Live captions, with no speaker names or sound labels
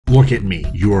Look at me.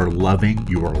 You are loving,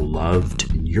 you are loved,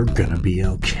 and you're gonna be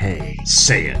okay.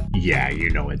 Say it. Yeah, you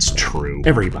know it's true.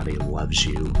 Everybody loves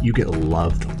you. You get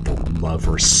loved with the love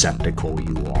receptacle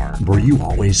you are. Were you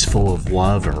always full of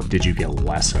love, or did you get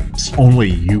lessons? Only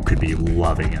you could be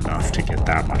loving enough to get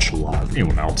that much love.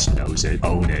 Anyone else knows it.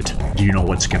 Own it. Do you know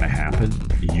what's gonna happen?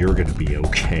 You're gonna be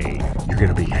okay. You're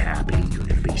gonna be happy. You're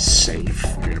gonna be safe.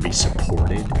 You're gonna be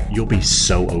supported. You'll be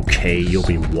so okay. You'll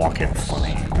be walking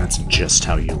funny. That's just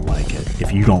how you like it.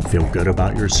 If you don't feel good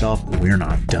about yourself, we're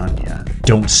not done yet.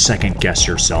 Don't second guess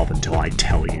yourself until I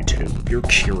tell you to. You're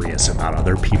curious about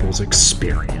other people's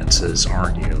experiences,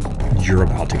 aren't you? You're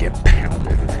about to get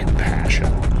pounded with compassion.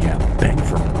 Yeah, beg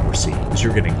for mercy, because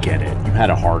you're gonna get it. You had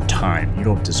a hard time. You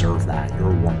don't deserve that.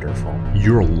 You're wonderful.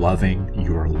 You're loving,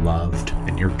 you're loved,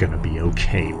 and you're gonna be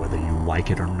okay whether you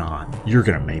like it or not. You're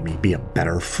gonna make me be a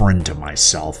better friend to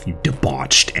myself, you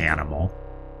debauched animal.